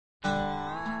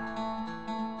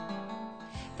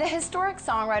The historic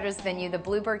songwriters venue, the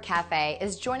Bluebird Café,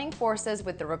 is joining forces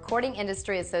with the Recording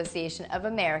Industry Association of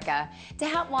America to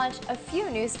help launch a few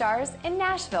new stars in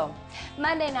Nashville.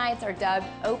 Monday nights are dubbed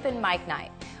Open Mic Night,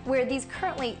 where these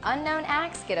currently unknown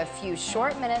acts get a few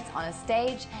short minutes on a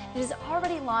stage that has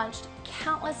already launched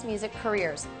countless music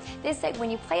careers. They say when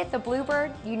you play at the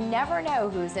Bluebird, you never know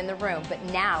who's in the room, but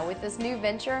now with this new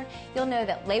venture, you'll know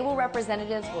that label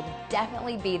representatives will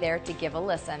definitely be there to give a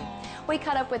listen. We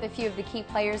caught up with a few of the key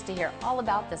players to hear all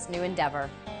about this new endeavor.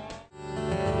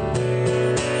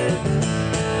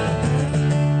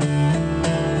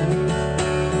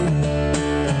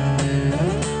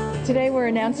 Today we're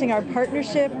announcing our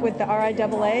partnership with the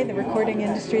RIAA, the Recording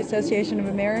Industry Association of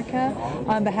America,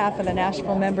 on behalf of the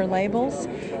Nashville member labels.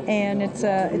 And it's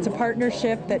a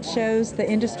partnership that shows the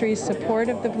industry's support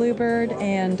of the Bluebird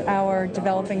and our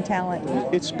developing talent.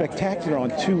 It's spectacular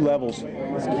on two levels.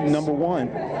 Number one,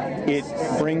 it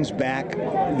brings back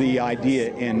the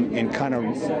idea and kind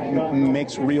of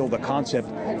makes real the concept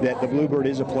that the Bluebird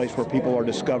is a place where people are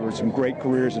discovered. Some great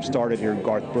careers have started here.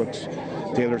 Garth Brooks,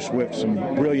 Taylor Swift, some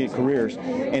brilliant careers,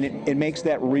 and it makes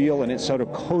that real, and it sort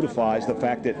of codifies the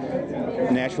fact that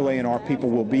Nashville A&R people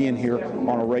will be in here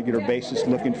on a regular basis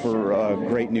looking for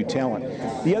great new talent.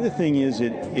 The other thing is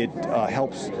it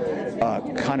helps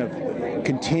kind of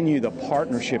continue the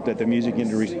partnership that the music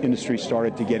industry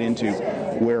started to get into,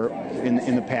 where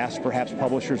in the past perhaps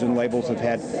publishers and labels have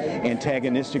had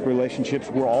antagonistic relationships.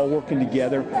 We're all working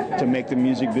together to make the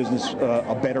music business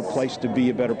a better place to be,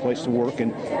 a better place to work,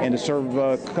 and to serve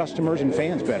customers and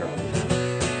fans better.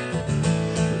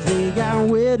 They got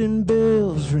wedding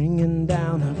bells ringing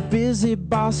down a busy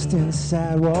Boston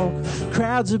sidewalk.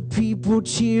 Crowds of people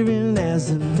cheering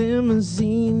as the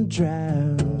limousine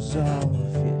drives off.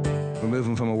 We're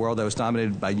moving from a world that was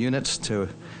dominated by units to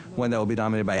one that will be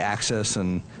dominated by access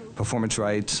and performance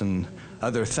rights and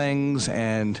other things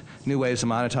and new ways to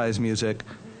monetize music.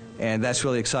 And that's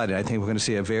really exciting. I think we're going to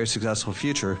see a very successful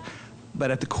future. But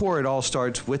at the core, it all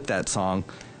starts with that song,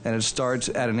 and it starts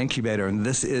at an incubator, and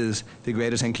this is the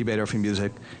greatest incubator for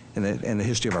music in the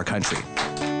history of our country.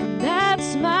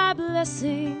 That's my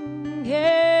blessing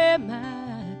and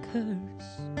my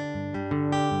curse.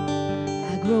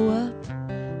 I grow up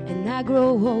and I grow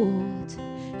old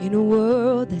in a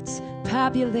world that's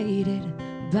populated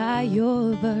by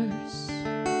your verse,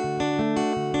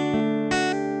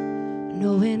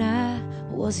 knowing I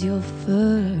was your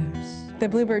first. The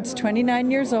Bluebird's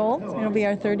 29 years old. It'll be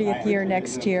our 30th year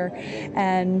next year,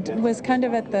 and was kind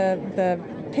of at the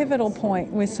pivotal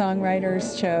point with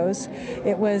Songwriters shows.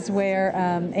 It was where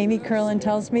Amy Curlin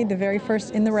tells me the very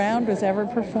first In the Round was ever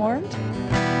performed.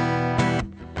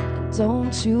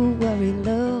 Don't you worry,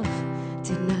 love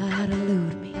did not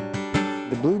elude me.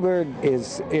 The Bluebird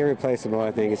is irreplaceable,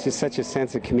 I think. It's just such a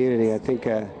sense of community. I think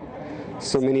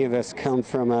so many of us come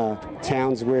from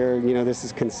towns where, this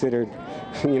is considered,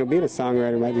 being a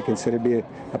songwriter might be considered be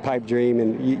a pipe dream.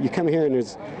 And you come here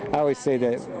and I always say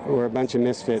that we're a bunch of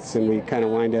misfits, and we kind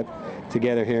of wind up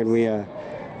together here, and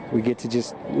we get to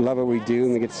just love what we do,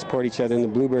 and we get to support each other. And the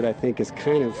Bluebird, I think, is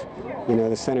kind of,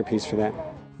 the centerpiece for that.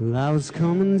 Well, I was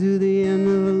coming to the end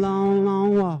of a long,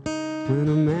 long walk when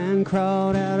a man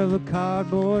crawled out of a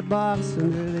cardboard box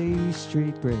under the East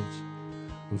Street Bridge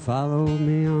and followed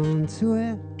me onto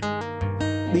it.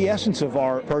 The essence of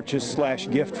our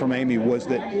purchase/gift from Amy was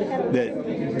that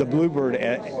the Bluebird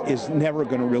is never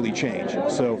going to really change.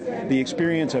 So the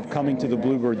experience of coming to the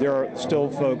Bluebird, there are still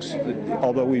folks,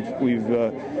 although we've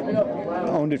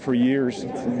owned it for years,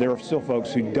 there are still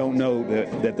folks who don't know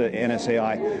that the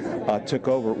NSAI took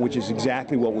over, which is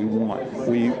exactly what we want.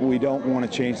 We don't want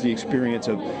to change the experience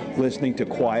of listening to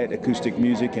quiet acoustic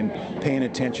music and paying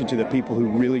attention to the people who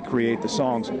really create the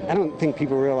songs. I don't think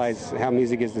people realize how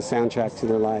music is the soundtrack to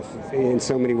their life in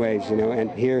so many ways,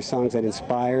 and hear songs that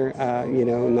inspire,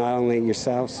 not only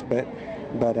yourselves, but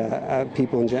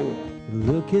people in general.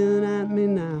 Looking at me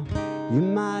now, you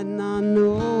might not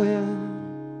know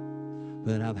it,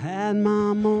 but I've had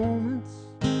my moments.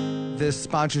 This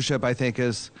sponsorship, I think,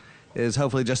 is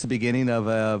hopefully just the beginning of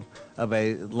a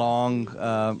long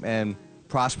and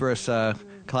prosperous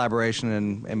collaboration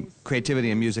and creativity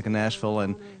in music in Nashville.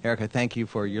 And Erica, thank you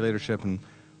for your leadership, and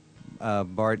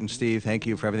Bart and Steve, thank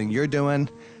you for everything you're doing.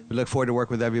 We look forward to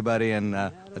working with everybody, and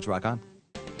let's rock on.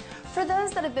 For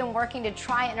those that have been working to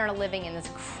try and earn a living in this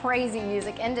crazy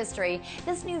music industry,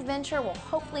 this new venture will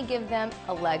hopefully give them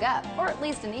a leg up, or at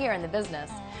least an ear in the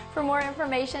business. For more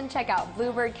information, check out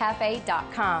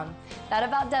bluebirdcafe.com. That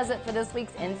about does it for this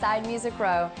week's Inside Music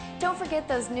Row. Don't forget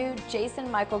those new Jason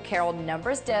Michael Carroll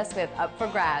numbers discs we have up for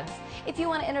grabs. If you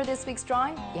want to enter this week's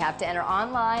drawing, you have to enter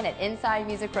online at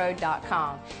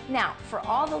InsideMusicRow.com. Now, for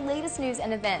all the latest news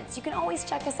and events, you can always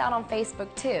check us out on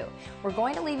Facebook too. We're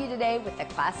going to leave you today with the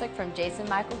classic from Jason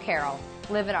Michael Carroll,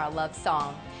 Livin' Our Love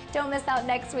Song. Don't miss out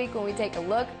next week when we take a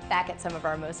look back at some of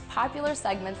our most popular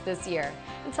segments this year.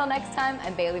 Until next time,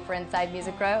 I'm Bailey for Inside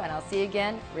Music Row, and I'll see you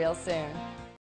again real soon.